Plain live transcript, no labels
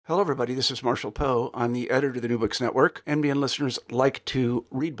Hello, everybody. This is Marshall Poe. I'm the editor of the New Books Network. NBN listeners like to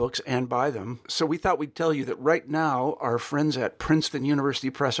read books and buy them. So we thought we'd tell you that right now, our friends at Princeton University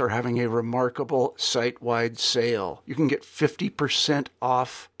Press are having a remarkable site-wide sale. You can get 50%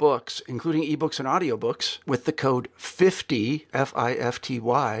 off books, including ebooks and audiobooks, with the code 50,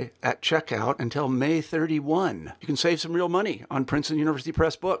 F-I-F-T-Y, at checkout until May 31. You can save some real money on Princeton University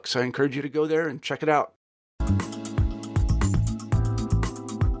Press books. I encourage you to go there and check it out.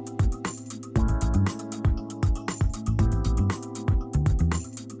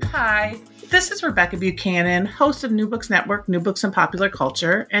 Hi, this is Rebecca Buchanan, host of New Books Network, New Books and Popular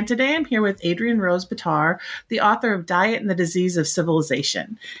Culture, and today I'm here with Adrienne Rose Bitar, the author of Diet and the Disease of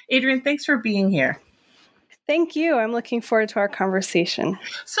Civilization. Adrienne, thanks for being here. Thank you. I'm looking forward to our conversation.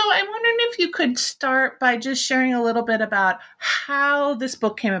 So I'm wondering if you could start by just sharing a little bit about how this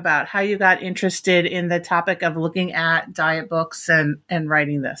book came about, how you got interested in the topic of looking at diet books and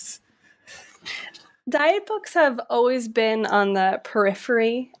writing this. Diet books have always been on the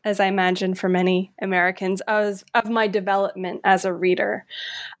periphery, as I imagine for many Americans, of my development as a reader.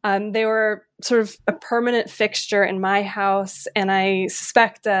 They were sort of a permanent fixture in my house, and I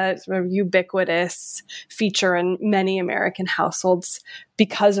suspect a sort of ubiquitous feature in many American households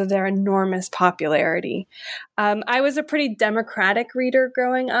because of their enormous popularity. I was a pretty democratic reader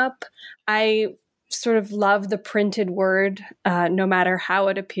growing up. I sort of love the printed word, no matter how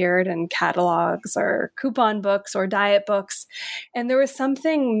it appeared in catalogs or coupon books or diet books. And there was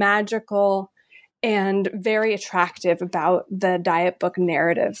something magical and very attractive about the diet book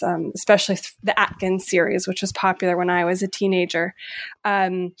narrative, especially the Atkins series, which was popular when I was a teenager.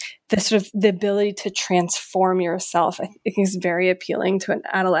 The sort of the ability to transform yourself, I think, is very appealing to an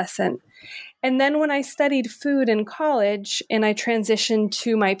adolescent. And then when I studied food in college and I transitioned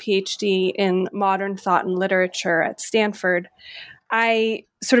to my PhD in modern thought and literature at Stanford, I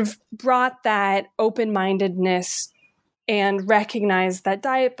sort of brought that open-mindedness and recognized that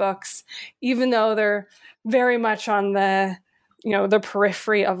diet books, even though they're very much on the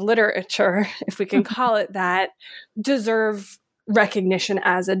periphery of literature, if we can call it that, deserve recognition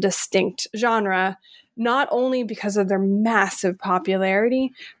as a distinct genre, not only because of their massive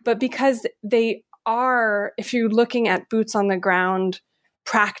popularity, but because they are, if you're looking at boots on the ground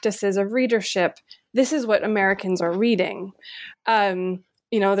practices of readership, this is what Americans are reading.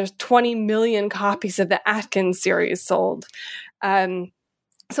 There's 20 million copies of the Atkins series sold.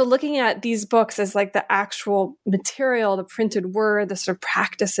 So looking at these books as like the actual material, the printed word, the sort of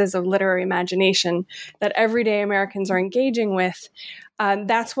practices of literary imagination that everyday Americans are engaging with,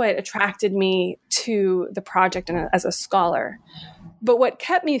 that's what attracted me to the project and as a scholar. But what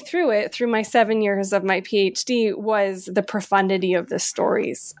kept me through it, through my 7 years of my PhD, was the profundity of the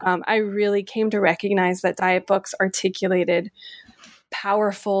stories. I really came to recognize that diet books articulated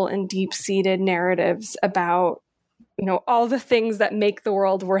powerful and deep-seated narratives about all the things that make the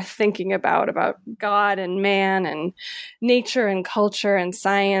world worth thinking about God and man and nature and culture and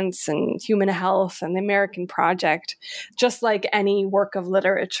science and human health and the American project, just like any work of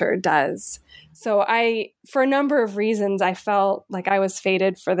literature does. So for a number of reasons, I felt like I was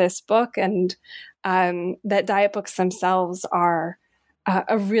fated for this book, and that diet books themselves are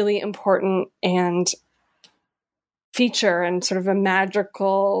a really important and feature and sort of a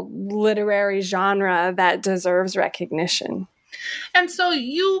magical literary genre that deserves recognition. And so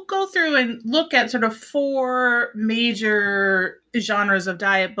you go through and look at sort of four major genres of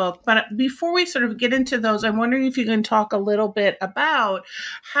diet book. But before we sort of get into those, I'm wondering if you can talk a little bit about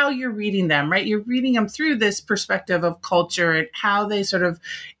how you're reading them, right? You're reading them through this perspective of culture and how they sort of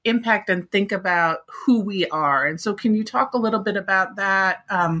impact and think about who we are. And so can you talk a little bit about that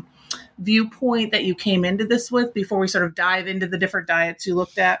viewpoint that you came into this with before we sort of dive into the different diets you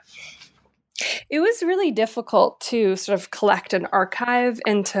looked at? It was really difficult to sort of collect an archive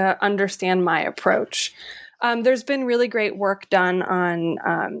and to understand my approach. There's been really great work done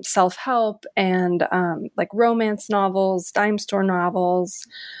on self-help and like romance novels, dime store novels,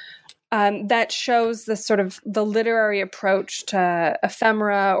 that shows the sort of the literary approach to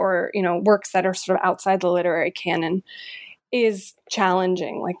ephemera or, works that are sort of outside the literary canon is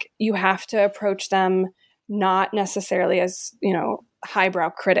challenging. Like, you have to approach them not necessarily as, highbrow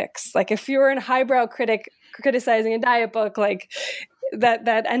critics. Like, if you're a highbrow critic criticizing a diet book, like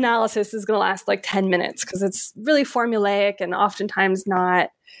that analysis is going to last like 10 minutes because it's really formulaic and oftentimes not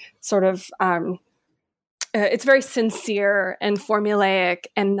sort of, it's very sincere and formulaic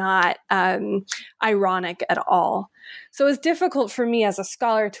and not ironic at all. So it's difficult for me as a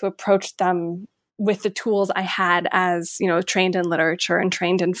scholar to approach them with the tools I had as, trained in literature and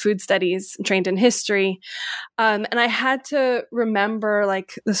trained in food studies, and trained in history. And I had to remember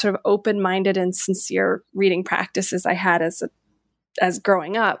like the sort of open-minded and sincere reading practices I had as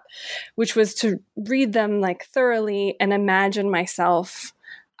growing up, which was to read them like thoroughly and imagine myself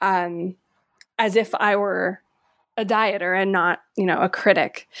as if I were a dieter and not, a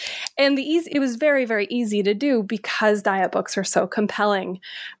critic. And it was very, very easy to do because diet books are so compelling.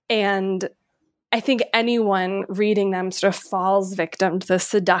 And I think anyone reading them sort of falls victim to the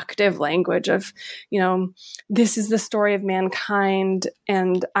seductive language of, this is the story of mankind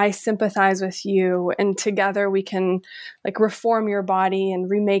and I sympathize with you. And together we can like reform your body and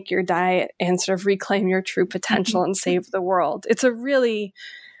remake your diet and sort of reclaim your true potential and save the world. It's a really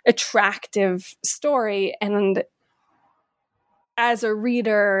attractive story. And as a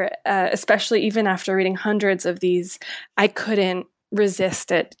reader, especially even after reading hundreds of these, I couldn't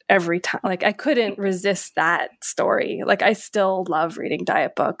resist it every time. Like I couldn't resist that story. Like I still love reading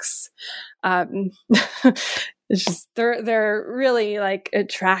diet books. It's just they're really like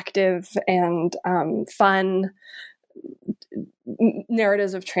attractive and fun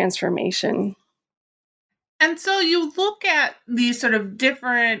narratives of transformation. And so you look at these sort of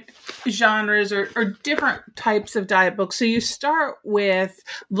different genres or different types of diet books. So you start with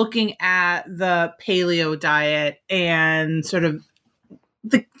looking at the paleo diet and sort of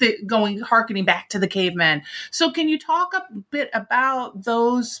harkening back to the cavemen. So can you talk a bit about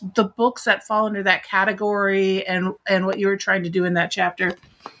the books that fall under that category and what you were trying to do in that chapter?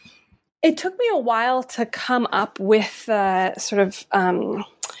 It took me a while to come up with sort of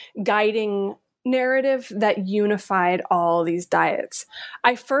guiding narrative that unified all these diets.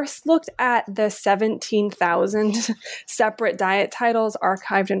 I first looked at the 17,000 separate diet titles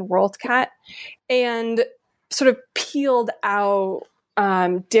archived in WorldCat and sort of peeled out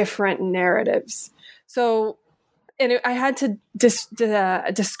different narratives. So, and I had to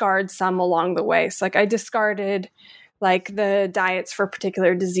discard some along the way. So like I discarded like the diets for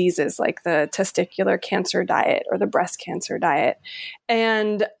particular diseases, like the testicular cancer diet or the breast cancer diet.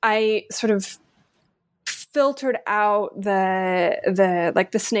 And I sort of filtered out the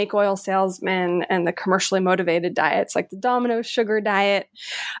like the snake oil salesman and the commercially motivated diets, like the Domino's sugar diet,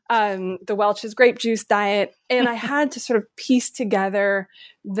 the Welch's grape juice diet. And I had to sort of piece together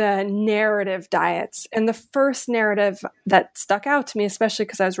the narrative diets. And the first narrative that stuck out to me, especially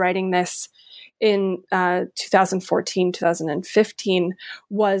because I was writing this in 2014, 2015,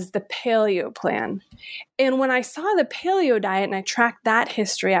 was the paleo plan. And when I saw the paleo diet and I tracked that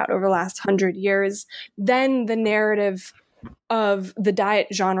history out over the last 100 years, then the narrative of the diet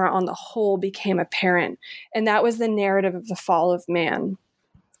genre on the whole became apparent. And that was the narrative of the fall of man,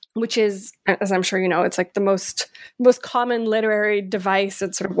 which is, as I'm sure you know, it's like the most common literary device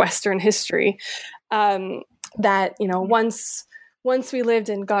in sort of Western history, that, once we lived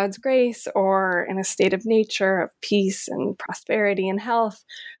in God's grace or in a state of nature of peace and prosperity and health,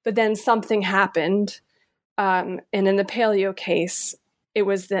 but then something happened. And in the paleo case, it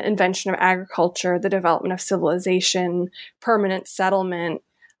was the invention of agriculture, the development of civilization, permanent settlement,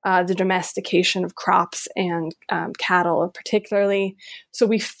 the domestication of crops and cattle particularly. So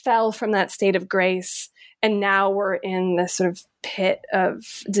we fell from that state of grace, and now we're in this sort of pit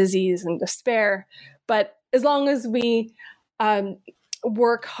of disease and despair. But as long as we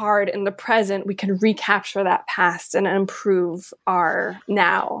work hard in the present, we can recapture that past and improve our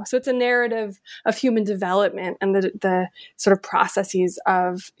now. So it's a narrative of human development and the sort of processes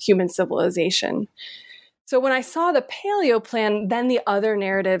of human civilization. So when I saw the paleo plan, then the other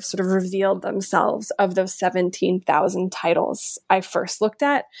narratives sort of revealed themselves of those 17,000 titles I first looked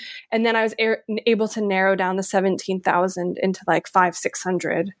at. And then I was able to narrow down the 17,000 into like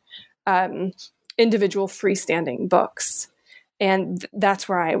 500-600 individual freestanding books. And that's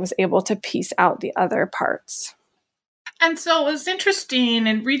where I was able to piece out the other parts. And so it was interesting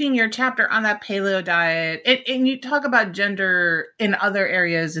in reading your chapter on that paleo diet, and you talk about gender in other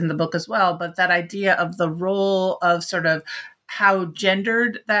areas in the book as well, but that idea of the role of sort of how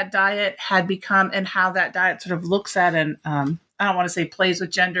gendered that diet had become and how that diet sort of looks at and I don't want to say plays with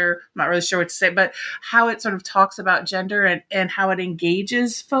gender, I'm not really sure what to say, but how it sort of talks about gender and how it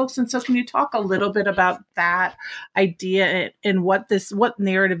engages folks. And so can you talk a little bit about that idea and what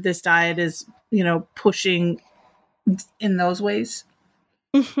narrative this diet is, pushing in those ways?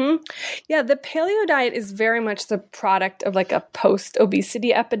 Mm-hmm. Yeah, the paleo diet is very much the product of like a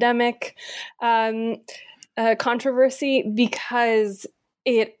post-obesity epidemic controversy because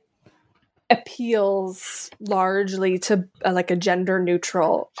it appeals largely to like a gender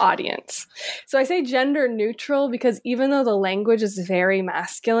neutral audience. So I say gender neutral because even though the language is very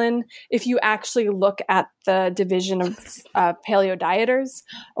masculine, if you actually look at the division of paleo dieters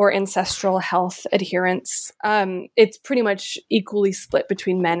or ancestral health adherents, it's pretty much equally split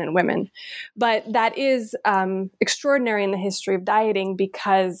between men and women. But that is extraordinary in the history of dieting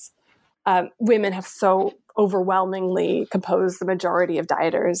because women have so overwhelmingly composed the majority of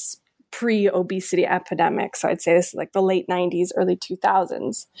dieters pre-obesity epidemic. So I'd say this is like the late 90s, early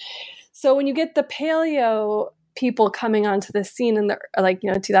 2000s. So when you get the paleo people coming onto the scene in the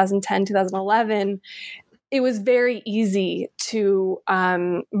 2010, 2011, it was very easy to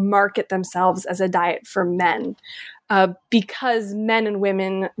market themselves as a diet for men because men and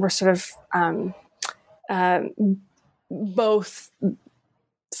women were sort of both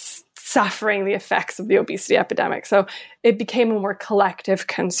suffering the effects of the obesity epidemic. So it became a more collective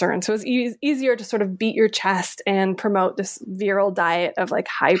concern. So it was easier to sort of beat your chest and promote this virile diet of like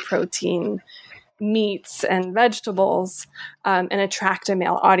high protein meats and vegetables and attract a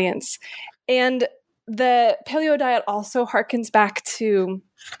male audience. And the paleo diet also harkens back to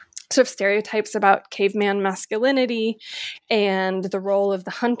sort of stereotypes about caveman masculinity and the role of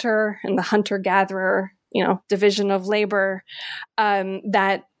the hunter and the hunter-gatherer, division of labor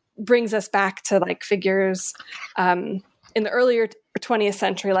that brings us back to like figures in the earlier 20th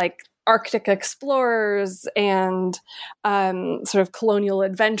century, like Arctic explorers and sort of colonial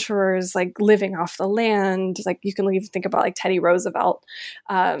adventurers, like living off the land. Like you can even think about like Teddy Roosevelt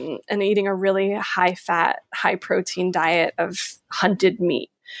and eating a really high fat, high protein diet of hunted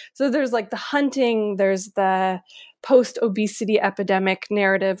meat. So there's like the hunting, there's the post obesity epidemic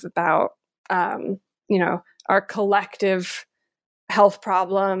narrative about, our collective health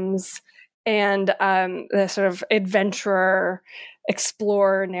problems and the sort of adventurer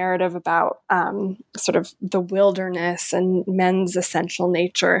explorer narrative about sort of the wilderness and men's essential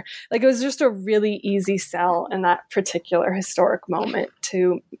nature. Like it was just a really easy sell in that particular historic moment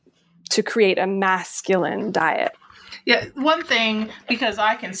to create a masculine diet. Yeah, one thing, because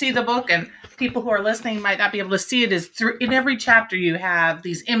I can see the book and people who are listening might not be able to see it, is in every chapter you have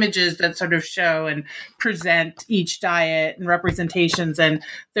these images that sort of show and present each diet and representations. And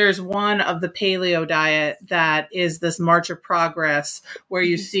there's one of the paleo diet that is this March of Progress where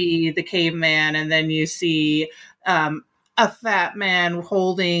you see the caveman and then you see a fat man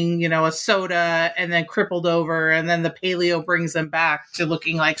holding, a soda and then crippled over. And then the paleo brings him back to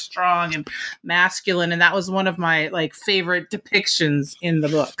looking like strong and masculine. And that was one of my favorite depictions in the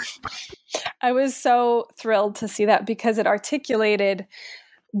book. I was so thrilled to see that because it articulated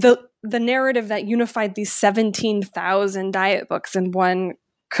the narrative that unified these 17,000 diet books in one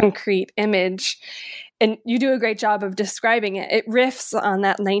concrete image. And you do a great job of describing it. It riffs on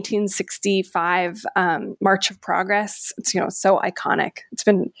that 1965 March of Progress. It's so iconic. It's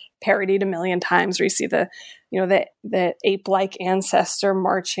been parodied a million times. Where you see the ape-like ancestor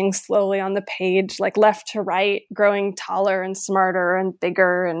marching slowly on the page, like left to right, growing taller and smarter and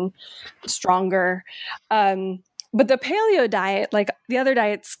bigger and stronger. But the paleo diet, like the other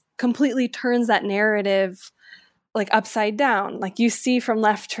diets, completely turns that narrative like upside down. Like you see from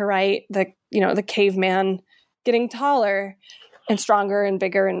left to right, the caveman getting taller and stronger and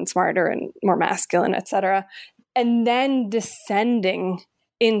bigger and smarter and more masculine, etc. And then descending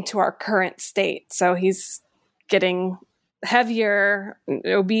into our current state. So he's getting heavier,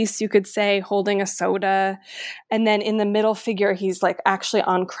 obese, you could say, holding a soda. And then in the middle figure, he's like actually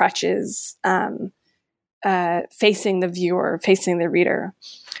on crutches, facing the viewer, facing the reader.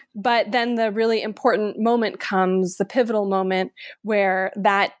 But then the really important moment comes, the pivotal moment, where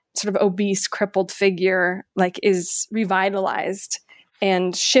that sort of obese, crippled figure is revitalized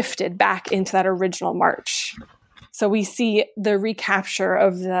and shifted back into that original march. So we see the recapture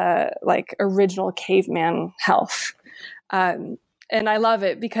of the original caveman health. And I love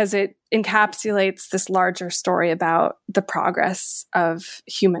it because it encapsulates this larger story about the progress of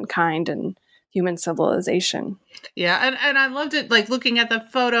humankind and human civilization. Yeah, and I loved it, looking at the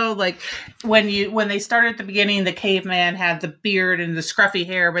photo, when they started at the beginning, the caveman had the beard and the scruffy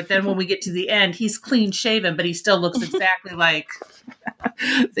hair, but then when we get to the end, he's clean shaven, but he still looks exactly like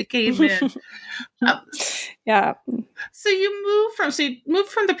the caveman. Yeah. So you moved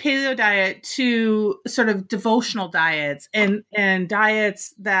from the paleo diet to sort of devotional diets and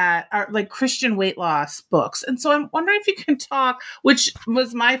diets that are like Christian weight loss books. And so I'm wondering if you can talk, which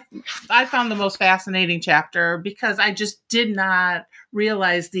was I found the most fascinating chapter because I just did not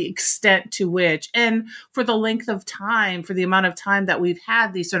realize the extent to which, and for the length of time, for the amount of time that we've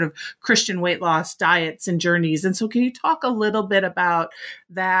had these sort of Christian weight loss diets and journeys. And so can you talk a little bit about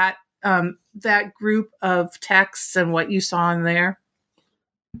that that group of texts and what you saw in there?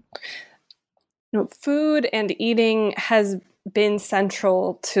 Food and eating has been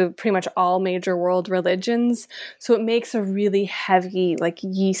central to pretty much all major world religions. So it makes a really heavy, like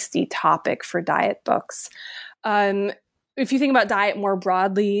yeasty topic for diet books. If you think about diet more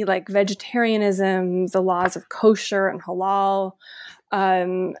broadly, like vegetarianism, the laws of kosher and halal,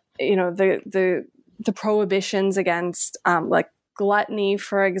 the prohibitions against like gluttony,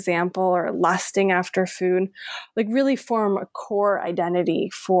 for example, or lusting after food, like really form a core identity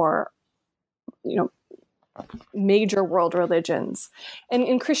for, major world religions. And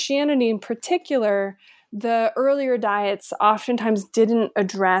in Christianity in particular, the earlier diets oftentimes didn't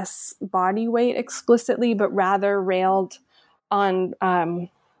address body weight explicitly, but rather railed on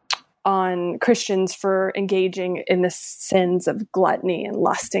Christians for engaging in the sins of gluttony and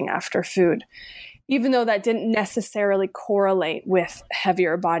lusting after food, even though that didn't necessarily correlate with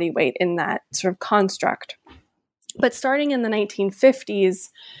heavier body weight in that sort of construct. But starting in the 1950s,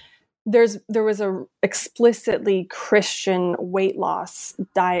 there was a explicitly Christian weight loss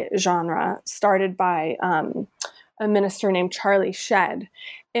diet genre started by a minister named Charlie Shedd,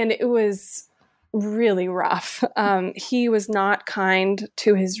 and it was really rough. He was not kind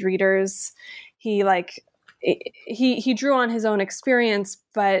to his readers. He drew on his own experience,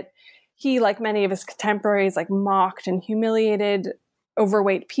 but he, like many of his contemporaries, like mocked and humiliated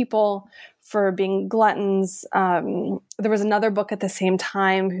overweight people for being gluttons. There was another book at the same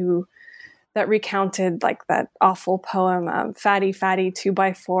time that recounted like that awful poem, Fatty, Fatty,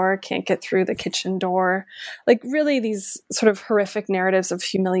 2x4, can't get through the kitchen door. Like really these sort of horrific narratives of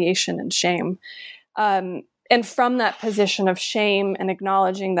humiliation and shame. And from that position of shame and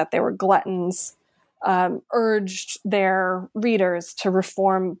acknowledging that they were gluttons, urged their readers to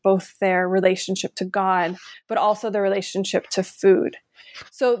reform both their relationship to God, but also their relationship to food.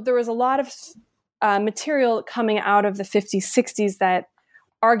 So there was a lot of material coming out of the 50s, 60s that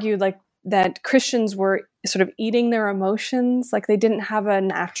argued like that Christians were sort of eating their emotions, like they didn't have a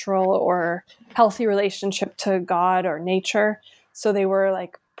natural or healthy relationship to God or nature. So they were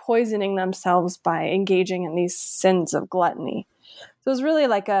like poisoning themselves by engaging in these sins of gluttony. So it was really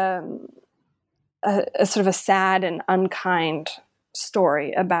like a sort of a sad and unkind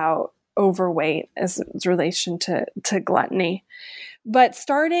story about overweight as its relation to gluttony. But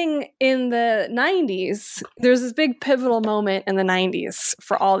starting in the 90s, there's this big pivotal moment in the 90s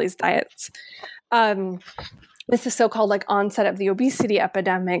for all these diets. With the so-called like onset of the obesity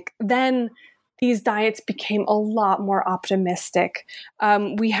epidemic, then these diets became a lot more optimistic.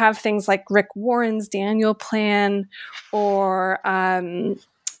 We have things like Rick Warren's Daniel Plan, or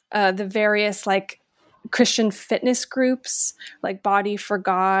the various like Christian fitness groups like Body for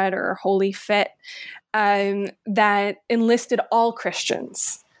God or Holy Fit, that enlisted all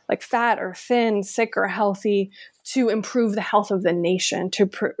Christians, like fat or thin, sick or healthy, to improve the health of the nation, to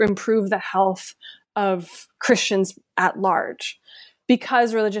improve the health of Christians at large.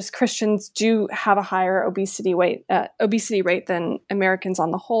 Because religious Christians do have a higher obesity rate than Americans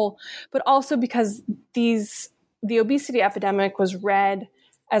on the whole, but also because the obesity epidemic was read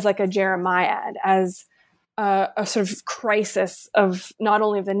as like a Jeremiad, as a sort of crisis of not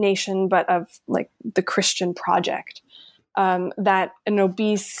only of the nation, but of like the Christian project, that an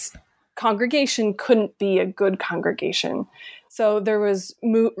obese congregation couldn't be a good congregation. So there was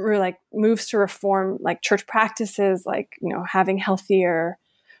moves to reform like church practices, like, having healthier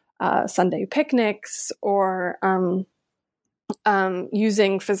Sunday picnics, or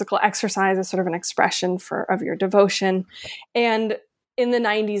using physical exercise as sort of an expression of your devotion. And in the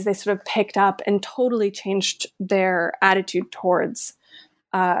 90s, they sort of picked up and totally changed their attitude towards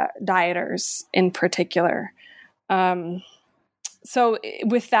dieters in particular. So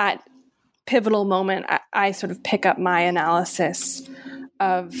with that pivotal moment, I sort of pick up my analysis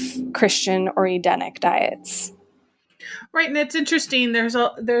of Christian or Edenic diets. Right, and it's interesting. There's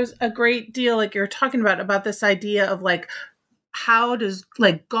a great deal, like you're talking about this idea of like, how does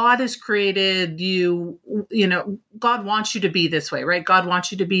like God has created you, God wants you to be this way, right? God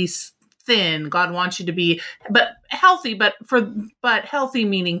wants you to be thin. God wants you to be, but healthy, but healthy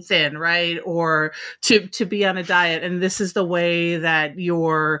meaning thin, right? Or to be on a diet. And this is the way that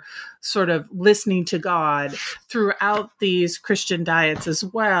you're sort of listening to God throughout these Christian diets as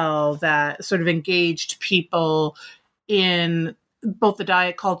well, that sort of engaged people in both the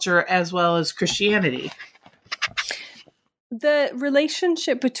diet culture as well as Christianity. The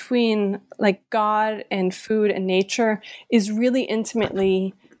relationship between like God and food and nature is really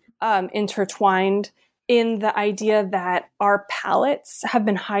intimately intertwined in the idea that our palates have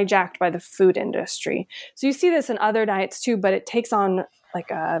been hijacked by the food industry. So you see this in other diets too, but it takes on like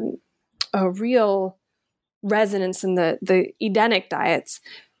a a real resonance in the Edenic diets,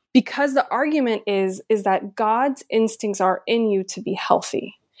 because the argument is that God's instincts are in you to be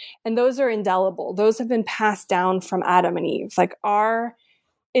healthy. And those are indelible. Those have been passed down from Adam and Eve. Like our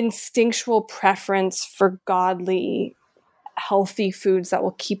instinctual preference for godly, healthy foods that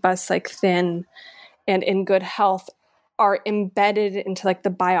will keep us like thin and in good health are embedded into like the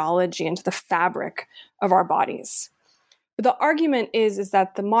biology, into the fabric of our bodies. But the argument is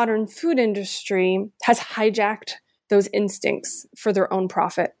that the modern food industry has hijacked those instincts for their own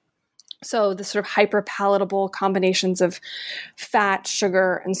profit. So the sort of hyperpalatable combinations of fat,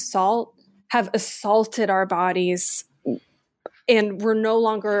 sugar, and salt have assaulted our bodies, and we're no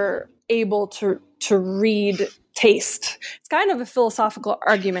longer able to read taste. It's kind of a philosophical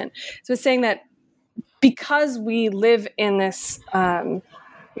argument. So it's saying that because we live in this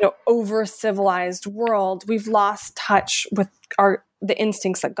over-civilized world, we've lost touch with the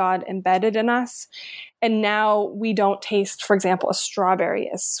instincts that God embedded in us. And now we don't taste, for example, a strawberry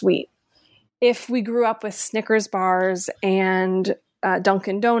as sweet. If we grew up with Snickers bars and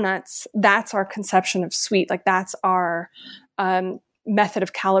Dunkin' Donuts, that's our conception of sweet. Like that's our method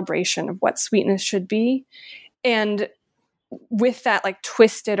of calibration of what sweetness should be. And with that like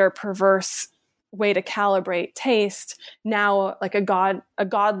twisted or perverse way to calibrate taste, now like a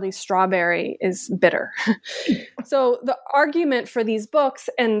godly strawberry is bitter. So the argument for these books,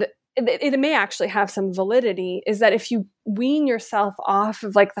 and it may actually have some validity, is that if you wean yourself off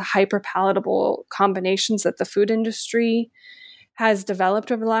of like the hyperpalatable combinations that the food industry has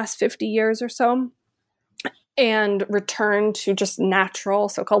developed over the last 50 years or so, and return to just natural,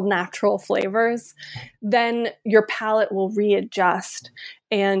 so-called natural flavors, then your palate will readjust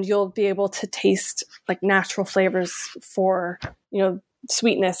and you'll be able to taste like natural flavors for,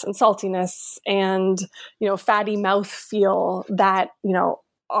 sweetness and saltiness and, fatty mouthfeel that,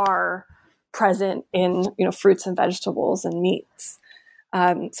 are present in, fruits and vegetables and meats.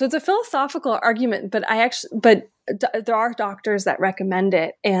 So it's a philosophical argument, but there are doctors that recommend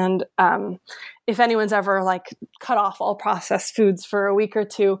it. And if anyone's ever like cut off all processed foods for a week or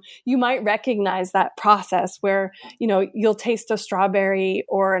two, you might recognize that process where, you'll taste a strawberry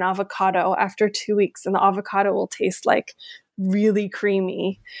or an avocado after 2 weeks, and the avocado will taste like really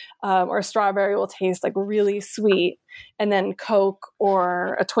creamy, or a strawberry will taste like really sweet. And then Coke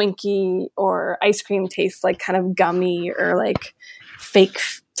or a Twinkie or ice cream tastes like kind of gummy or like fake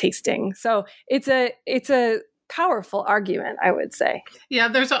tasting. So it's a powerful argument, I would say. Yeah,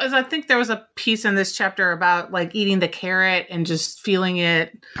 I think there was a piece in this chapter about like eating the carrot and just feeling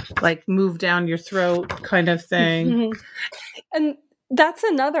it like move down your throat kind of thing. Mm-hmm. And that's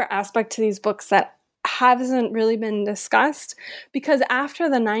another aspect to these books that hasn't really been discussed, because after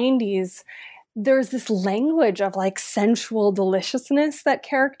the 90s, there's this language of like sensual deliciousness that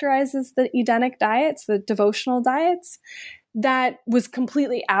characterizes the Edenic diets, the devotional diets, that was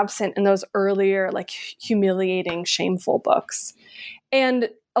completely absent in those earlier, like humiliating, shameful books. And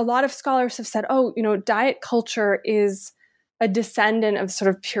a lot of scholars have said, diet culture is a descendant of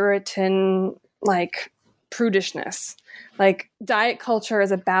sort of Puritan, like prudishness. Like diet culture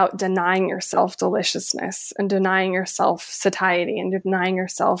is about denying yourself deliciousness and denying yourself satiety and denying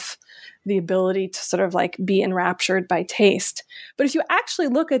yourself the ability to sort of like be enraptured by taste. But if you actually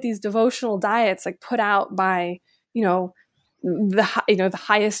look at these devotional diets, like put out by, the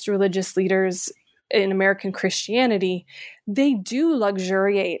highest religious leaders in American Christianity, they do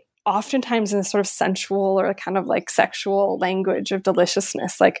luxuriate oftentimes in a sort of sensual or kind of like sexual language of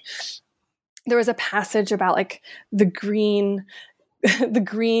deliciousness. Like there was a passage about like the green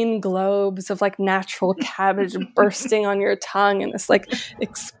globes of like natural cabbage bursting on your tongue, and this like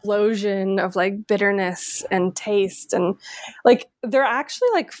explosion of like bitterness and taste. And like they're actually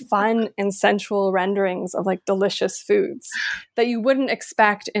like fun and sensual renderings of like delicious foods that you wouldn't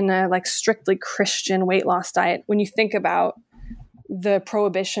expect in a like strictly Christian weight loss diet when you think about the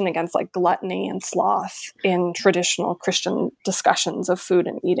prohibition against like gluttony and sloth in traditional Christian discussions of food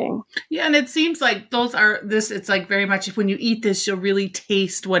and eating. Yeah, and it seems like it's like very much when you eat this, you'll really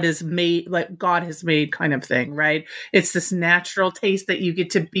taste what is made, like God has made kind of thing, right? It's this natural taste that you get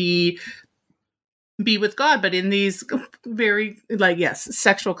to be with God, but in these very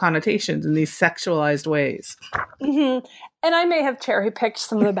sexual connotations, in these sexualized ways. Mm-hmm. And I may have cherry picked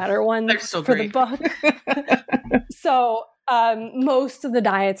some of the better ones for great. The book. So most of the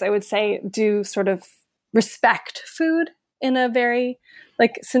diets, I would say, do sort of respect food in a very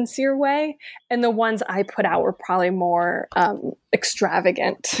like sincere way. And the ones I put out were probably more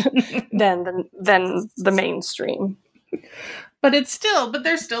extravagant than the mainstream. but there's still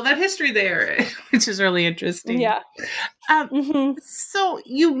that history there, which is really interesting. Yeah. So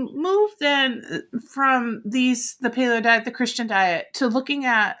you move then from the paleo diet, the Christian diet, to looking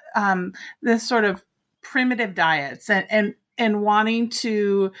at this sort of primitive diets and wanting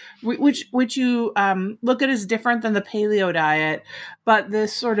to, which you look at as different than the paleo diet, but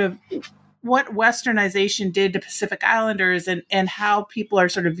this sort of what westernization did to Pacific Islanders and how people are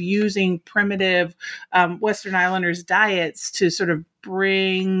sort of using primitive Western Islanders diets to sort of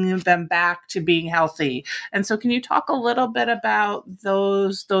bring them back to being healthy. And so can you talk a little bit about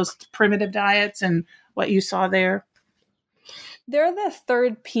those primitive diets and what you saw there? They're the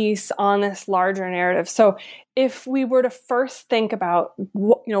third piece on this larger narrative. So if we were to first think about,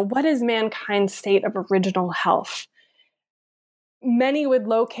 what is mankind's state of original health? Many would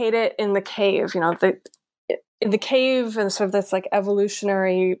locate it in the cave, the cave and sort of this like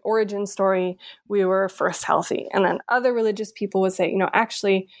evolutionary origin story, we were first healthy. And then other religious people would say,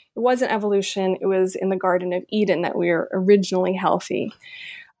 actually, it wasn't evolution. It was in the Garden of Eden that we were originally healthy.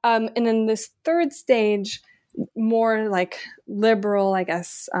 And in this third stage, more like liberal, I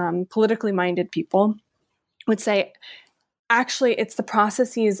guess, politically minded people would say, actually, it's the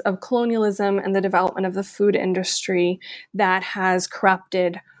processes of colonialism and the development of the food industry that has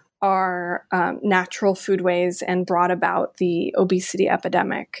corrupted our natural foodways and brought about the obesity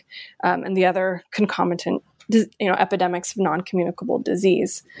epidemic and the other concomitant, epidemics of non-communicable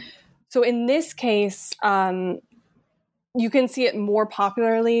disease. So in this case, you can see it more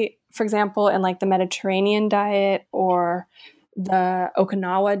popularly, for example, in like the Mediterranean diet or the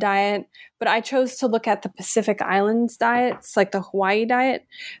Okinawa diet, but I chose to look at the Pacific Islands diets, like the Hawaii diet,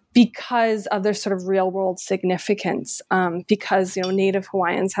 because of their sort of real world significance. Because Native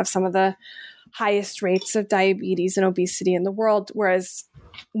Hawaiians have some of the highest rates of diabetes and obesity in the world, whereas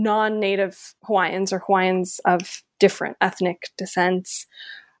non-Native Hawaiians or Hawaiians of different ethnic descents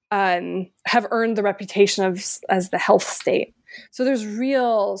have earned the reputation as the health state. So there's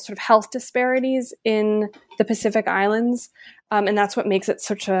real sort of health disparities in the Pacific Islands. And that's what makes it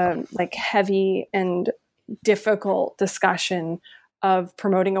such a heavy and difficult discussion of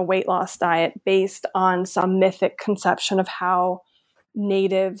promoting a weight loss diet based on some mythic conception of how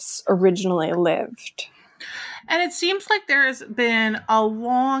natives originally lived. And it seems like there's been a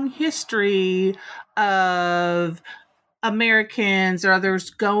long history of Americans or others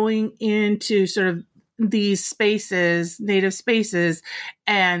going into sort of these spaces, native spaces,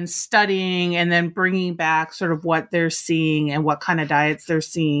 and studying and then bringing back sort of what they're seeing and what kind of diets they're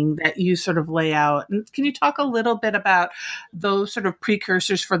seeing that you sort of lay out. And can you talk a little bit about those sort of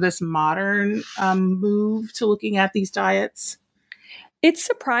precursors for this modern move to looking at these diets? It's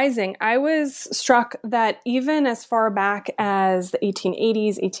surprising. I was struck that even as far back as the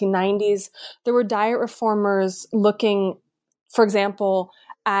 1880s, 1890s, there were diet reformers looking, for example,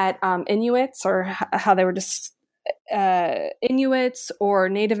 at Inuits or how they were just Inuits or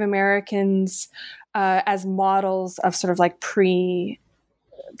Native Americans as models of sort of like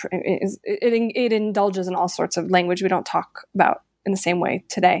it indulges in all sorts of language we don't talk about in the same way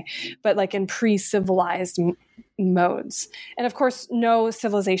today, but like in pre-civilized modes. And of course, no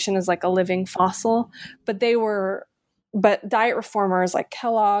civilization is like a living fossil, but diet reformers like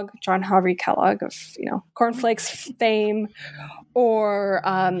Kellogg, John Harvey Kellogg of, cornflakes fame, or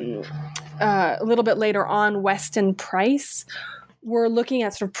a little bit later on, Weston Price, were looking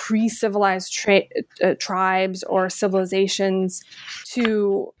at sort of pre-civilized tribes or civilizations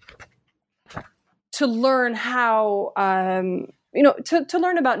to learn how, to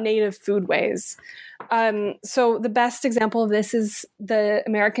learn about native foodways. So the best example of this is the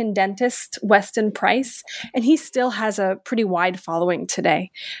American dentist, Weston Price, and he still has a pretty wide following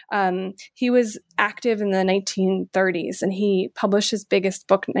today. He was active in the 1930s, and he published his biggest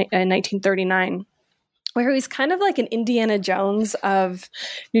book in 1939, where he's kind of like an Indiana Jones of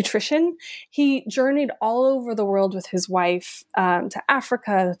nutrition. He journeyed all over the world with his wife, to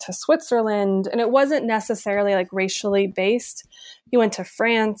Africa, to Switzerland, and it wasn't necessarily like racially based. He went to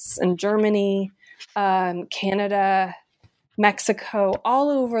France and Germany, Canada, Mexico, all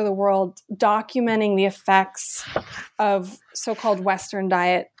over the world, documenting the effects of so-called Western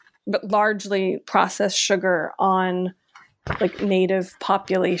diet, but largely processed sugar on like native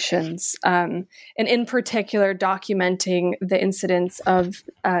populations, and in particular documenting the incidence of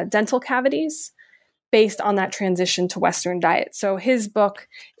dental cavities based on that transition to Western diet. So his book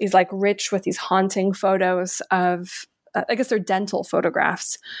is like rich with these haunting photos of I guess they're dental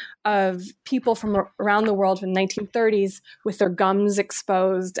photographs of people from around the world in the 1930s with their gums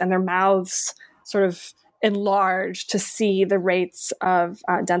exposed and their mouths sort of enlarged to see the rates of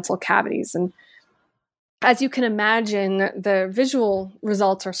dental cavities. And as you can imagine, the visual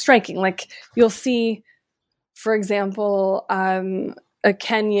results are striking. Like you'll see, for example, a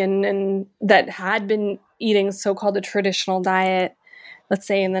Kenyan that had been eating so-called a traditional diet, let's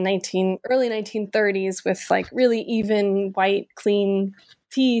say in the early 1930s, with like really even, white, clean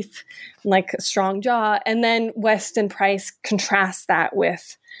teeth, like a strong jaw. And then Weston Price contrasts that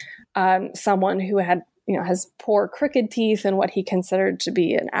with someone who has poor crooked teeth and what he considered to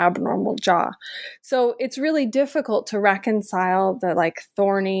be an abnormal jaw. So it's really difficult to reconcile the like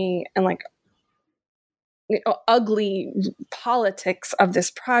thorny and like ugly politics of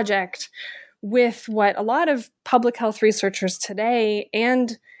this project with what a lot of public health researchers today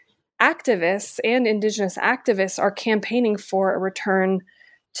and activists and indigenous activists are campaigning for: a return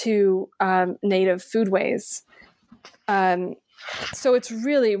to native foodways. So it's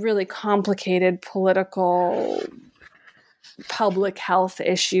really, really complicated political public health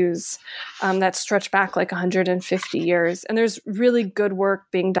issues that stretch back like 150 years. And there's really good work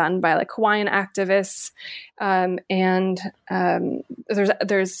being done by like Hawaiian activists, and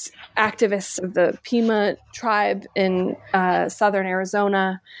there's activists of the Pima tribe in southern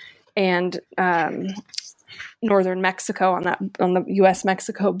Arizona and northern Mexico on the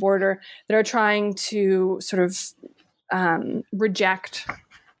U.S.-Mexico border that are trying to sort of reject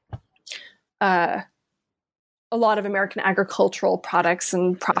a lot of American agricultural products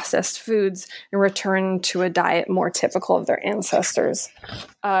and processed foods and return to a diet more typical of their ancestors.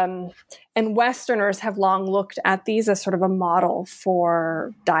 And Westerners have long looked at these as sort of a model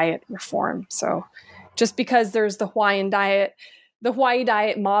for diet reform. So just because there's the Hawaii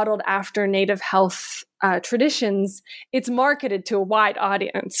diet modeled after native health traditions, it's marketed to a wide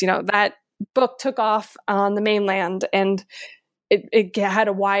audience. That book took off on the mainland, and it had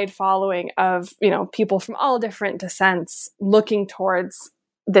a wide following of, people from all different descents looking towards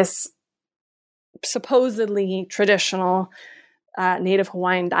this supposedly traditional Native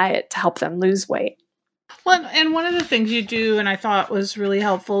Hawaiian diet to help them lose weight. Well, and one of the things you do, and I thought was really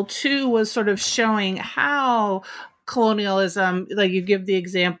helpful too, was sort of showing how colonialism, like you give the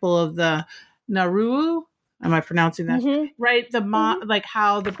example of the Nauru. Am I pronouncing that right? Like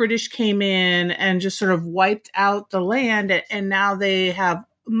how the British came in and just sort of wiped out the land, and now they have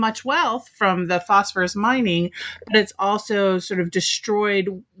much wealth from the phosphorus mining, but it's also sort of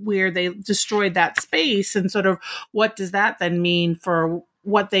destroyed where they destroyed that space. And sort of what does that then mean for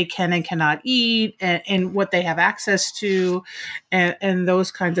what they can and cannot eat, and what they have access to, and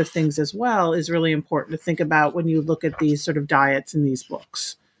those kinds of things as well is really important to think about when you look at these sort of diets in these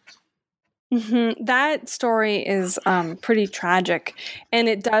books. Mm-hmm. That story is pretty tragic, and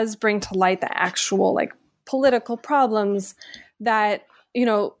it does bring to light the actual like political problems that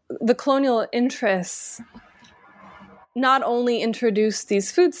the colonial interests not only introduced these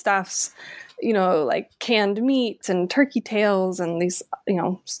foodstuffs, like canned meats and turkey tails and these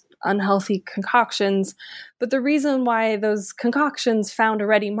unhealthy concoctions, but the reason why those concoctions found a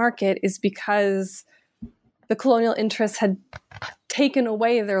ready market is because the colonial interests had taken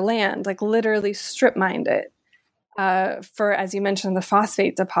away their land, like literally strip mined it for, as you mentioned, the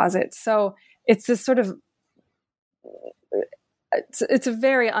phosphate deposits. So it's this sort of, it's a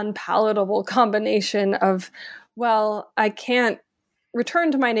very unpalatable combination of, well, I can't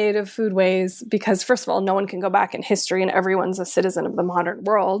return to my native foodways because, first of all, no one can go back in history and everyone's a citizen of the modern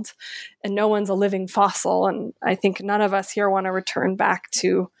world and no one's a living fossil. And I think none of us here want to return back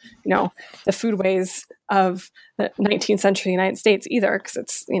to, the foodways of the 19th century United States either, because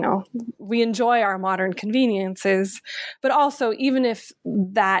it's, we enjoy our modern conveniences. But also, even if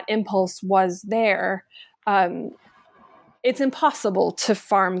that impulse was there, it's impossible to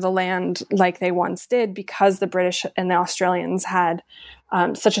farm the land like they once did because the British and the Australians had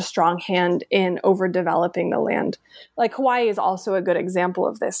such a strong hand in overdeveloping the land. Like Hawaii is also a good example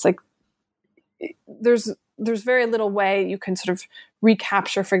of this. Like there's very little way you can sort of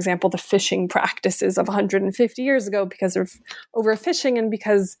recapture, for example, the fishing practices of 150 years ago because of overfishing and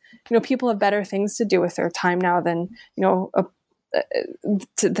because, people have better things to do with their time now than,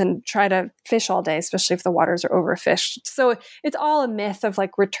 than try to fish all day, especially if the waters are overfished. So it's all a myth of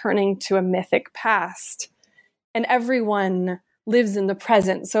like returning to a mythic past, and everyone lives in the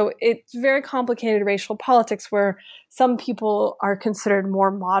present. So it's very complicated racial politics where some people are considered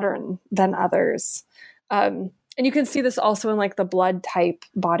more modern than others. And you can see this also in like the blood type,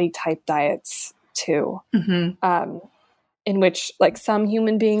 body type diets too, in which like some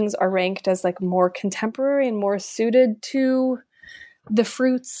human beings are ranked as like more contemporary and more suited to the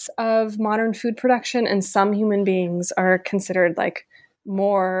fruits of modern food production, and some human beings are considered like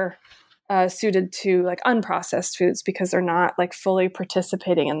more suited to like unprocessed foods because they're not like fully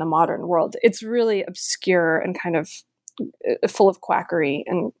participating in the modern world. It's really obscure and kind of full of quackery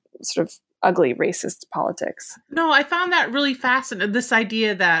and sort of ugly racist politics. No, I found that really fascinating. This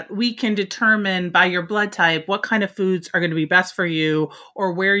idea that we can determine by your blood type what kind of foods are going to be best for you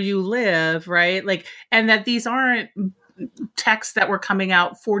or where you live, right? Like, and that these aren't texts that were coming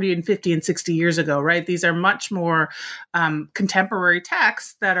out 40 and 50 and 60 years ago, right? These are much more contemporary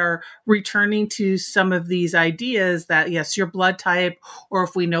texts that are returning to some of these ideas that, yes, your blood type, or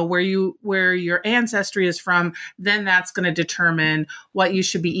if we know where your ancestry is from, then that's going to determine what you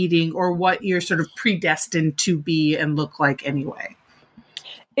should be eating or what you're sort of predestined to be and look like anyway.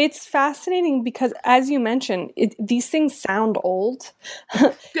 It's fascinating because, as you mentioned, these things sound old.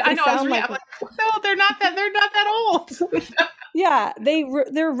 I know. I'm like, no, they're not that old. Yeah,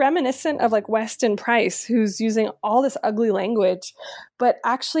 they're reminiscent of like Weston Price, who's using all this ugly language, but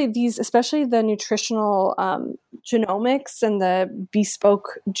actually these, especially the nutritional genomics and the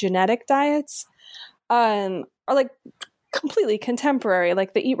bespoke genetic diets, are like completely contemporary.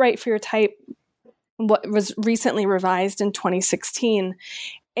 Like the Eat Right for Your Type, what was recently revised in 2016.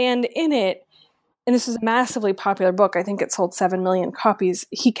 And in it, and this is a massively popular book, I think it sold 7 million copies,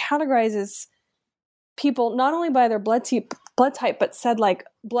 he categorizes people not only by their blood type, but said like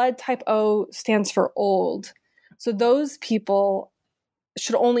blood type O stands for old. So those people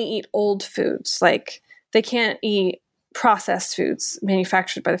should only eat old foods. Like they can't eat processed foods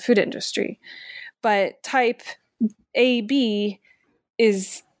manufactured by the food industry. But type AB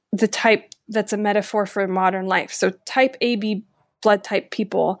is the type that's a metaphor for modern life. So type AB blood type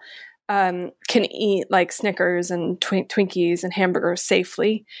people can eat like Snickers and Twinkies and hamburgers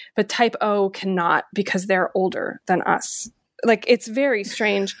safely, but type O cannot because they're older than us. Like it's very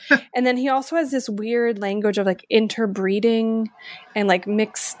strange. And then he also has this weird language of like interbreeding and like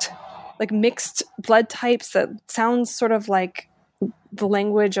mixed blood types that sounds sort of like the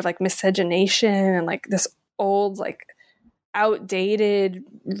language of like miscegenation and like this old like outdated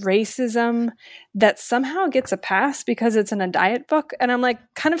racism that somehow gets a pass because it's in a diet book. And I'm like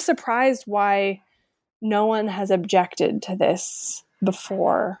kind of surprised why no one has objected to this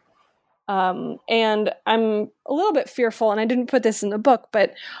before. And I'm a little bit fearful, and I didn't put this in the book,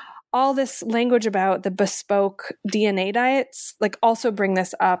 but all this language about the bespoke DNA diets like also bring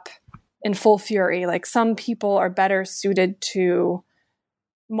this up in full fury. Like some people are better suited to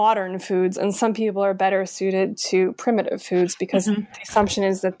modern foods and some people are better suited to primitive foods because the assumption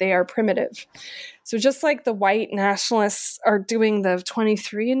is that they are primitive. So just like the white nationalists are doing the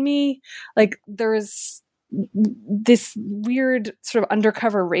 23andMe, like there's this weird sort of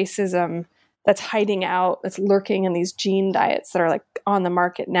undercover racism that's hiding out, that's lurking in these gene diets that are like on the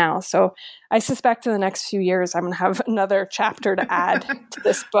market now. So I suspect in the next few years, I'm going to have another chapter to add to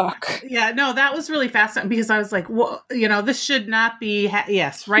this book. Yeah, no, that was really fascinating because I was like, well, this should not be,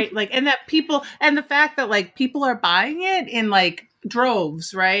 yes, right? Like, and that people, and the fact that like people are buying it in like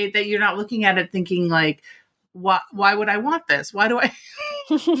droves, right? That you're not looking at it thinking like, why would I want this? Why do I?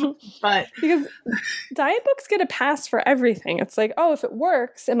 But because diet books get a pass for everything. It's like, oh, if it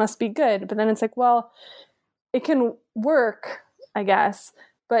works, it must be good. But then it's like, well, it can work, I guess,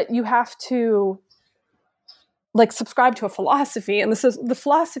 but you have to like subscribe to a philosophy, and the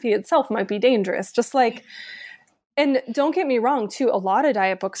philosophy itself might be dangerous. Just like, and don't get me wrong, too. A lot of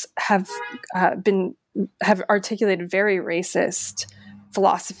diet books have articulated very racist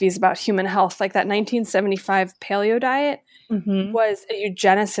philosophies about human health, like that 1975 paleo diet was a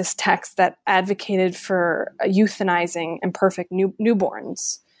eugenicist text that advocated for euthanizing imperfect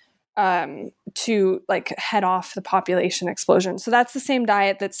newborns to like head off the population explosion. So that's the same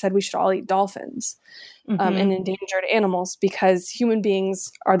diet that said we should all eat dolphins and endangered animals because human beings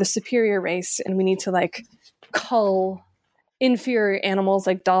are the superior race and we need to like cull inferior animals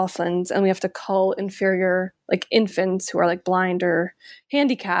like dolphins, and we have to cull inferior like infants who are like blind or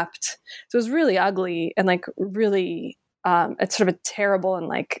handicapped. So it was really ugly and like really it's sort of a terrible and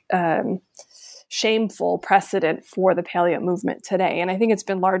like shameful precedent for the paleo movement today. And I think it's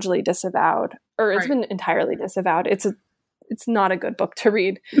been largely disavowed, or it's been entirely disavowed. It's not a good book to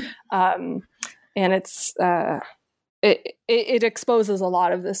read, and it exposes a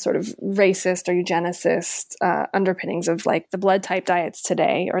lot of this sort of racist or eugenicist underpinnings of like the blood type diets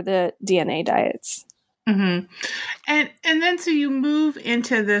today or the DNA diets. And then so you move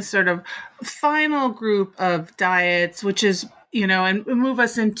into this sort of final group of diets, which is, and move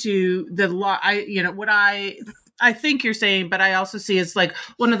us into what I think you're saying, but I also see it's like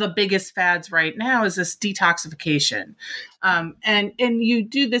one of the biggest fads right now is this detoxification. And you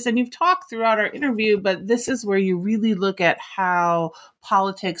do this, and you've talked throughout our interview, but this is where you really look at how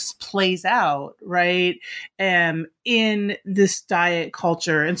politics plays out, right? In this diet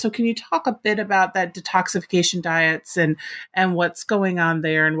culture. And so can you talk a bit about that detoxification diets and what's going on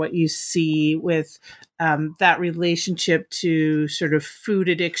there and what you see with that relationship to sort of food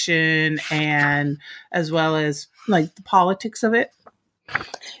addiction and as well as like the politics of it?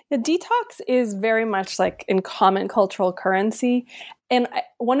 The detox is very much like in common cultural currency. And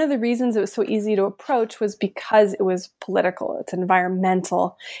one of the reasons it was so easy to approach was because it was political. It's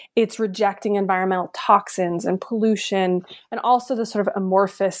environmental. It's rejecting environmental toxins and pollution, and also the sort of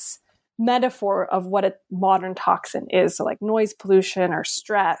amorphous metaphor of what a modern toxin is. So like noise pollution or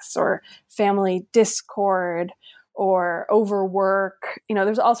stress or family discord or overwork.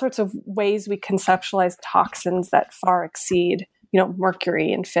 There's all sorts of ways we conceptualize toxins that far exceed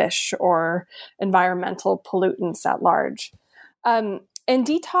mercury in fish or environmental pollutants at large. And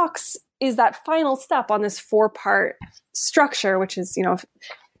detox is that final step on this 4-part structure, which is,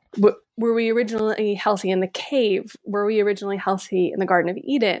 were we originally healthy in the cave? Were we originally healthy in the Garden of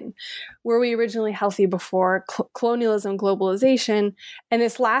Eden? Were we originally healthy before colonialism, globalization? And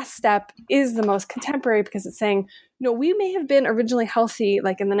this last step is the most contemporary because it's saying, no, we may have been originally healthy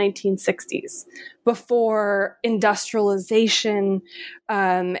like in the 1960s before industrialization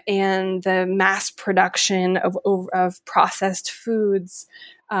and the mass production of processed foods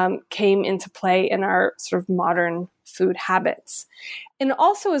came into play in our sort of modern food habits. And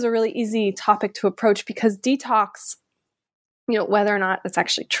also is a really easy topic to approach because detox, whether or not it's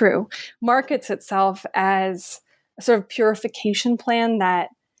actually true, markets itself as a sort of purification plan that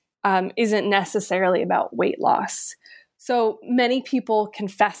isn't necessarily about weight loss. So many people can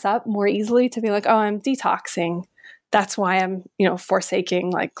fess up more easily to be like, oh, I'm detoxing. That's why I'm,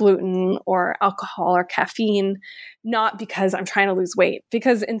 forsaking like gluten or alcohol or caffeine, not because I'm trying to lose weight.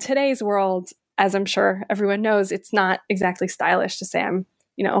 Because in today's world, as I'm sure everyone knows, it's not exactly stylish to say I'm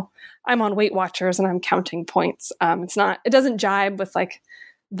on Weight Watchers and I'm counting points. It doesn't jibe with like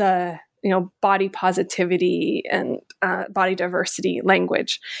the, body positivity and body diversity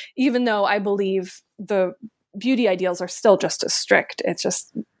language, even though I believe the beauty ideals are still just as strict. It's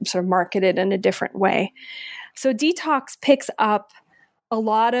just sort of marketed in a different way. So detox picks up a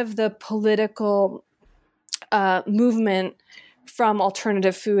lot of the political movement from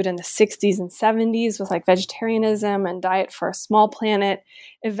alternative food in the 60s and 70s with like vegetarianism and Diet for a Small Planet,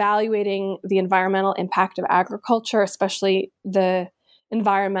 evaluating the environmental impact of agriculture, especially the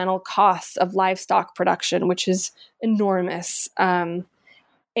environmental costs of livestock production, which is enormous. And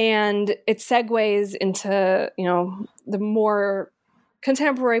it segues into, the more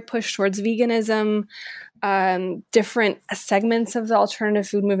contemporary push towards veganism, different segments of the alternative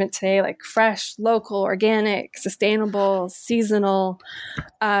food movement today, like fresh, local, organic, sustainable, seasonal,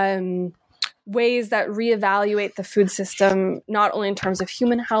 ways that reevaluate the food system, not only in terms of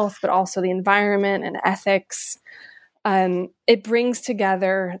human health, but also the environment and ethics. It brings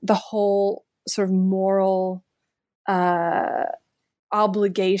together the whole sort of moral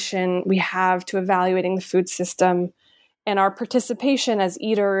obligation we have to evaluating the food system and our participation as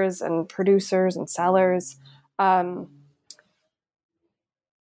eaters and producers and sellers in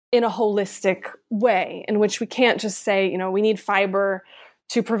a holistic way, in which we can't just say, we need fiber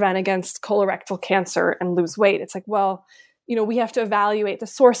to prevent against colorectal cancer and lose weight. It's like, well, we have to evaluate the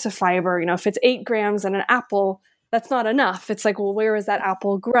source of fiber. If it's 8 grams in an apple, that's not enough. It's like, well, where is that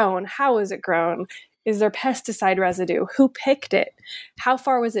apple grown? How is it grown? Is there pesticide residue? Who picked it? How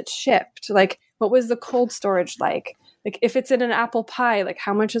far was it shipped? Like, what was the cold storage like? Like, if it's in an apple pie, like,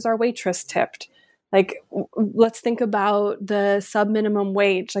 how much is our waitress tipped? Like, let's think about the sub-minimum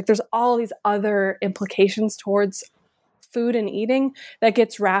wage. Like, there's all these other implications towards food and eating that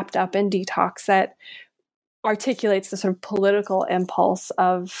gets wrapped up in detox that articulates the sort of political impulse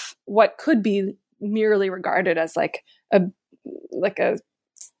of what could be merely regarded as like a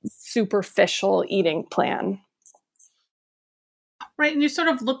superficial eating plan. Right. And you sort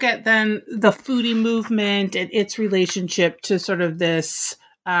of look at then the foodie movement and its relationship to sort of this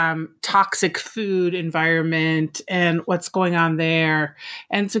toxic food environment and what's going on there.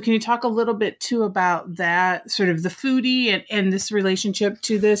 And so can you talk a little bit too about that, sort of the foodie and this relationship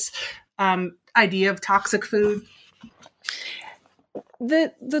to this idea of toxic food?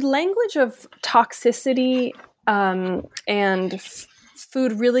 The language of toxicity and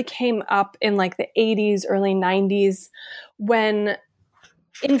food really came up in like the 80s, early 90s, when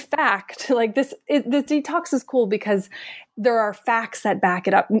in fact, like this detox is cool because there are facts that back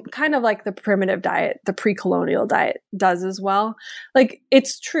it up, kind of like the primitive diet, the pre-colonial diet does as well. Like,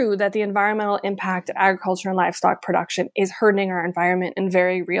 it's true that the environmental impact of agriculture and livestock production is hurting our environment in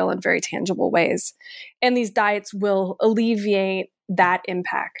very real and very tangible ways. And these diets will alleviate that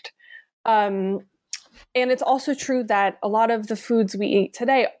impact. And it's also true that a lot of the foods we eat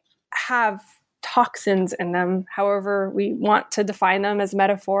today have toxins in them, however we want to define them, as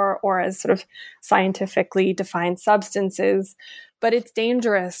metaphor or as sort of scientifically defined substances. But it's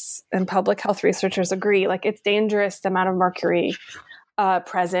dangerous, and public health researchers agree. Like, it's dangerous, the amount of mercury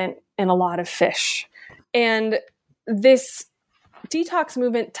present in a lot of fish. And this detox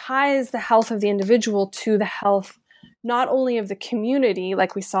movement ties the health of the individual to the health not only of the community,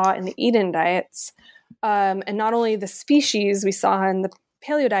 like we saw in the Eden diets, and not only the species we saw in the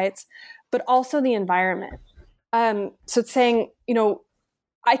paleo diets, but also the environment. So it's saying,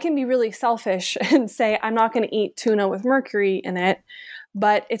 I can be really selfish and say, I'm not going to eat tuna with mercury in it,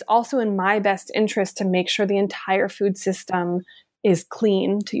 but it's also in my best interest to make sure the entire food system is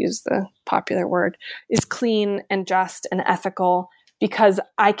clean, to use the popular word, is clean and just and ethical, because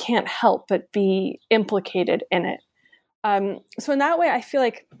I can't help but be implicated in it. So in that way, I feel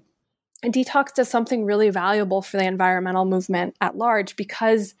like detox does something really valuable for the environmental movement at large,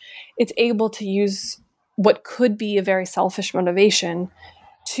 because it's able to use what could be a very selfish motivation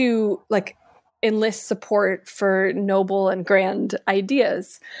to enlist support for noble and grand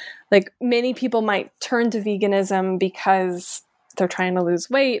ideas. Like, many people might turn to veganism because they're trying to lose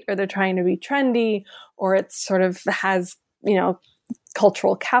weight, or they're trying to be trendy, or it sort of has,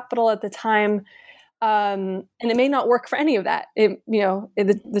 cultural capital at the time. And it may not work for any of that.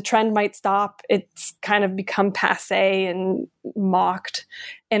 The trend might stop. It's kind of become passé and mocked,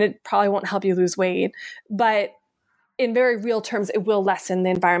 and it probably won't help you lose weight. But in very real terms, it will lessen the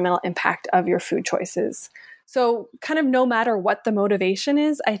environmental impact of your food choices. So kind of no matter what the motivation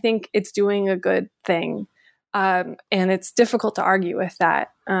is, I think it's doing a good thing. And it's difficult to argue with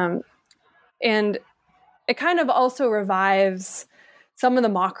that. And it kind of also revives some of the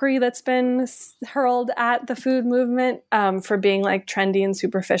mockery that's been hurled at the food movement for being trendy and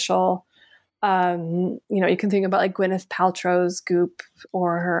superficial. You can think about Gwyneth Paltrow's Goop,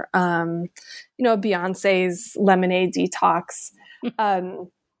 or Beyonce's Lemonade Detox.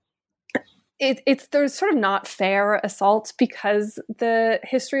 There's sort of not fair assaults, because the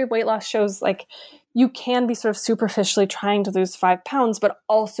history of weight loss shows you can be sort of superficially trying to lose 5 pounds, but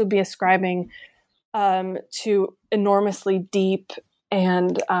also be ascribing to enormously deep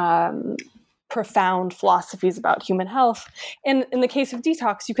and profound philosophies about human health. And in the case of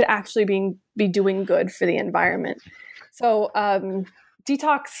detox, you could actually be doing good for the environment. So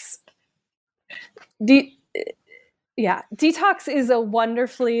detox is a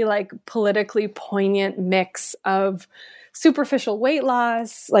wonderfully politically poignant mix of superficial weight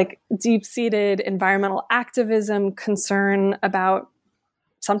loss, deep-seated environmental activism, concern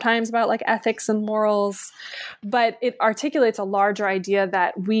sometimes about ethics and morals, but it articulates a larger idea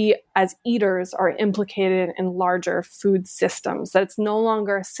that we as eaters are implicated in larger food systems, that it's no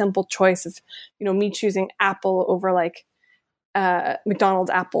longer a simple choice of, me choosing apple over McDonald's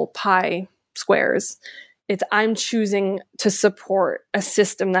apple pie squares. It's I'm choosing to support a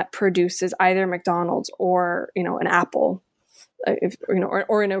system that produces either McDonald's or, an apple.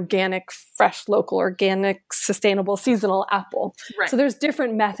 Or an organic, fresh, local, organic, sustainable, seasonal apple. Right. So there's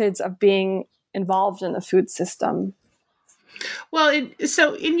different methods of being involved in the food system. Well,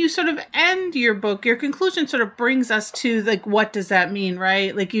 you sort of end your book, your conclusion sort of brings us to what does that mean,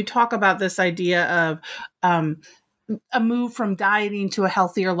 right? You talk about this idea of a move from dieting to a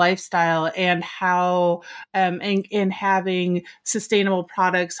healthier lifestyle, and how and having sustainable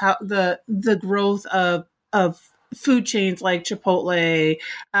products, how the growth of food chains like Chipotle,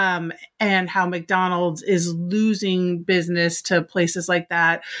 and how McDonald's is losing business to places like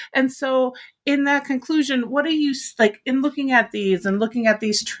that. And so in that conclusion, what are you in looking at these and looking at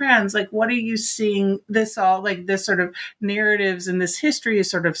these trends, what are you seeing this all this sort of narratives and this history is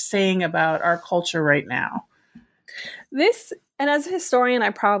sort of saying about our culture right now? And as a historian, I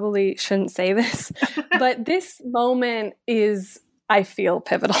probably shouldn't say this, but this moment is, I feel,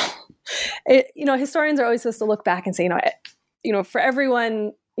 pivotal. Historians are always supposed to look back and say, for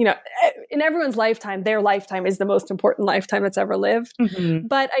everyone, in everyone's lifetime, their lifetime is the most important lifetime that's ever lived. Mm-hmm.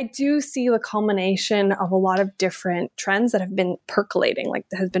 But I do see the culmination of a lot of different trends that have been percolating,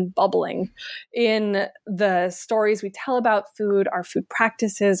 that has been bubbling in the stories we tell about food, our food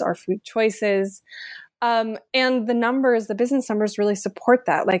practices, our food choices. And the business numbers really support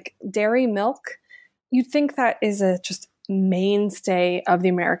that. Dairy milk, you'd think that is just mainstay of the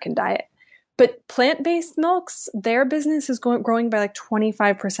American diet. But plant-based milks, their business is growing by like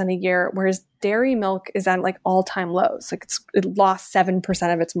 25% a year, whereas dairy milk is at like all-time lows. Like it lost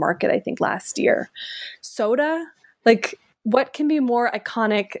 7% of its market, I think, last year. Soda, like what can be more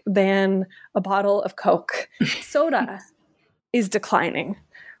iconic than a bottle of Coke? Soda is declining.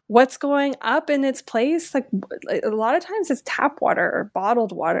 What's going up in its place? Like a lot of times it's tap water or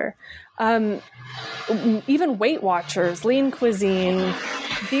bottled water. Even Weight Watchers, Lean Cuisine,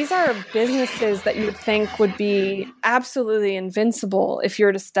 these are businesses that you would think would be absolutely invincible if you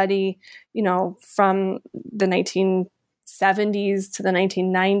were to study, from the 1970s to the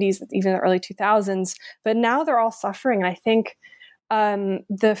 1990s, even the early 2000s. But now they're all suffering. And I think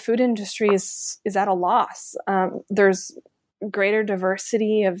the food industry is at a loss. There's greater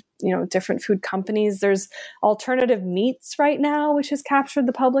diversity of different food companies. There's alternative meats right now, which has captured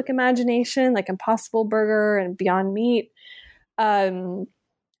the public imagination, like Impossible Burger and Beyond Meat.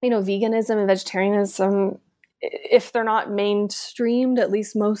 Veganism and vegetarianism, if they're not mainstreamed, at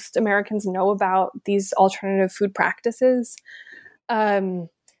least most Americans know about these alternative food practices.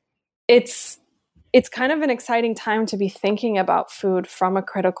 It's kind of an exciting time to be thinking about food from a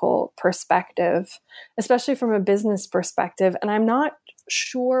critical perspective, especially from a business perspective. And I'm not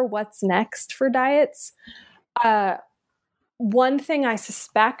sure what's next for diets. One thing I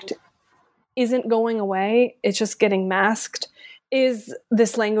suspect isn't going away, it's just getting masked, is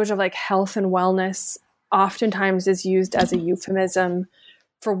this language of like health and wellness oftentimes is used as a euphemism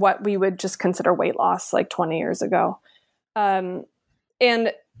for what we would just consider weight loss like 20 years ago. And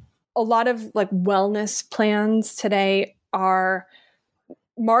a lot of like wellness plans today are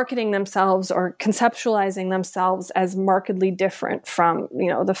marketing themselves or conceptualizing themselves as markedly different from,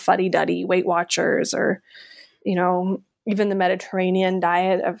 the fuddy-duddy Weight Watchers or, even the Mediterranean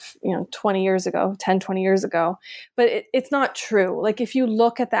diet of, 20 years ago. But it's not true. Like if you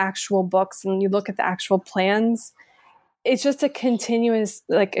look at the actual books and you look at the actual plans, it's just a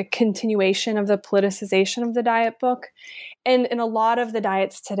continuation of the politicization of the diet book. And in a lot of the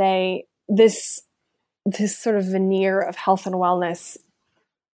diets today, this sort of veneer of health and wellness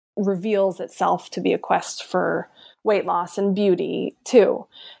reveals itself to be a quest for weight loss and beauty too.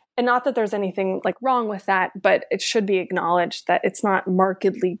 And not that there's anything like wrong with that, but it should be acknowledged that it's not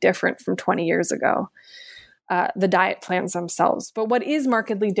markedly different from 20 years ago, the diet plans themselves. But what is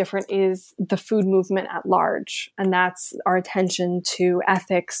markedly different is the food movement at large. And that's our attention to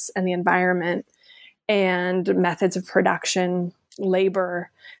ethics and the environment and methods of production,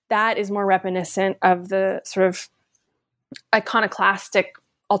 labor. That is more reminiscent of the sort of iconoclastic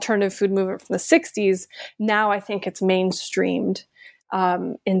alternative food movement from the 60s. Now I think it's mainstreamed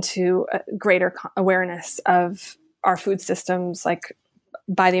into greater awareness of our food systems, like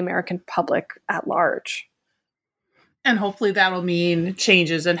by the American public at large. And hopefully that'll mean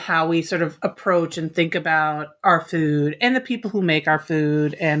changes in how we sort of approach and think about our food and the people who make our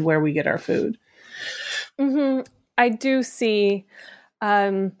food and where we get our food. Mm-hmm. I do see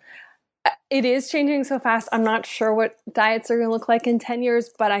it is changing so fast. I'm not sure what diets are going to look like in 10 years,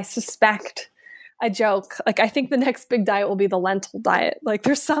 but I suspect, I joke, like I think the next big diet will be the lentil diet. Like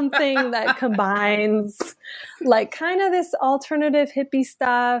there's something that combines like kind of this alternative hippie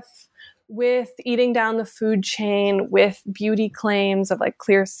stuff with eating down the food chain, with beauty claims of like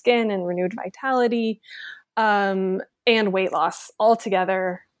clear skin and renewed vitality, and weight loss all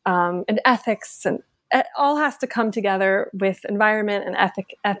together, and ethics, and it all has to come together with environment and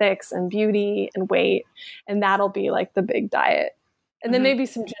ethics and beauty and weight. And that'll be like the big diet. And then maybe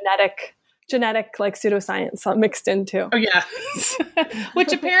some genetic like pseudoscience mixed in too. Oh yeah.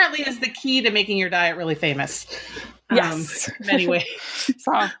 Which apparently is the key to making your diet really famous. Yes. In many ways.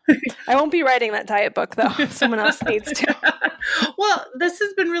 So I won't be writing that diet book though. Someone else needs to. Well, this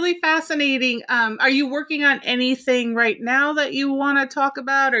has been really fascinating. Are you working on anything right now that you want to talk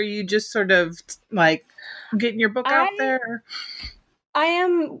about? Or are you just sort of like getting your book out there? I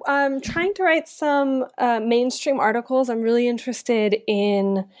am trying to write some mainstream articles. I'm really interested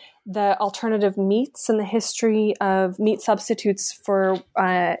in the alternative meats and the history of meat substitutes for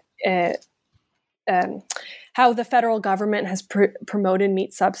how the federal government has promoted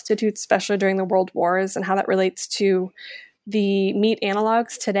meat substitutes, especially during the world wars, and how that relates to the meat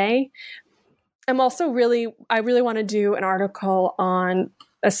analogs today. I really want to do an article on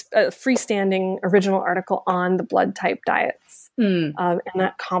a freestanding original article on the blood type diets and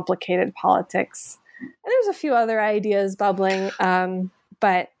that complicated politics. And there's a few other ideas bubbling,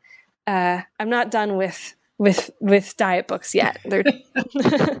 but I'm not done with diet books yet. They're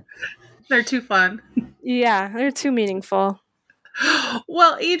too fun. Yeah, they're too meaningful.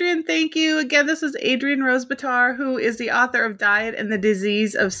 Well, Adrienne, thank you. Again, this is Adrienne Rose-Batar, who is the author of Diet and the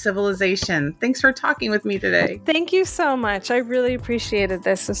Disease of Civilization. Thanks for talking with me today. Thank you so much. I really appreciated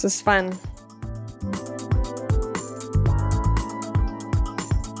this. This was fun.